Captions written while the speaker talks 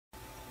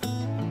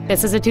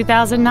This is a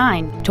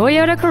 2009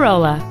 Toyota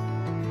Corolla.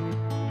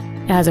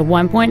 It has a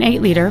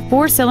 1.8-liter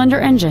four-cylinder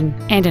engine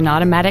and an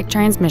automatic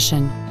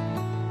transmission.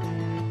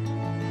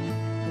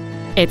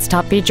 Its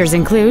top features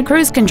include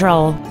cruise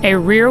control, a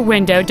rear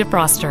window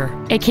defroster,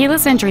 a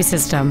keyless entry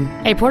system,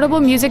 a portable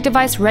music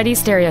device ready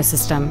stereo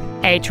system,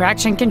 a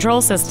traction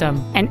control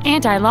system, an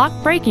anti-lock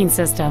braking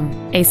system,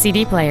 a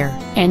CD player,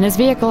 and this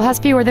vehicle has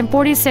fewer than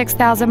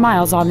 46,000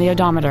 miles on the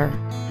odometer.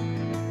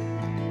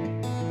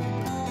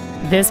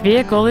 This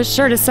vehicle is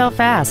sure to sell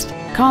fast.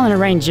 Call and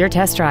arrange your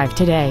test drive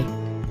today.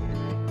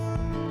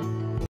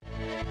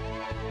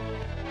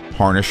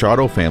 Harnish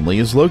Auto Family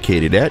is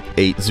located at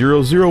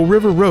 800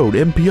 River Road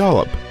in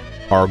Puyallup.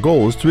 Our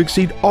goal is to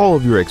exceed all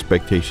of your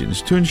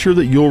expectations to ensure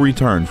that you'll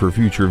return for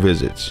future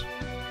visits.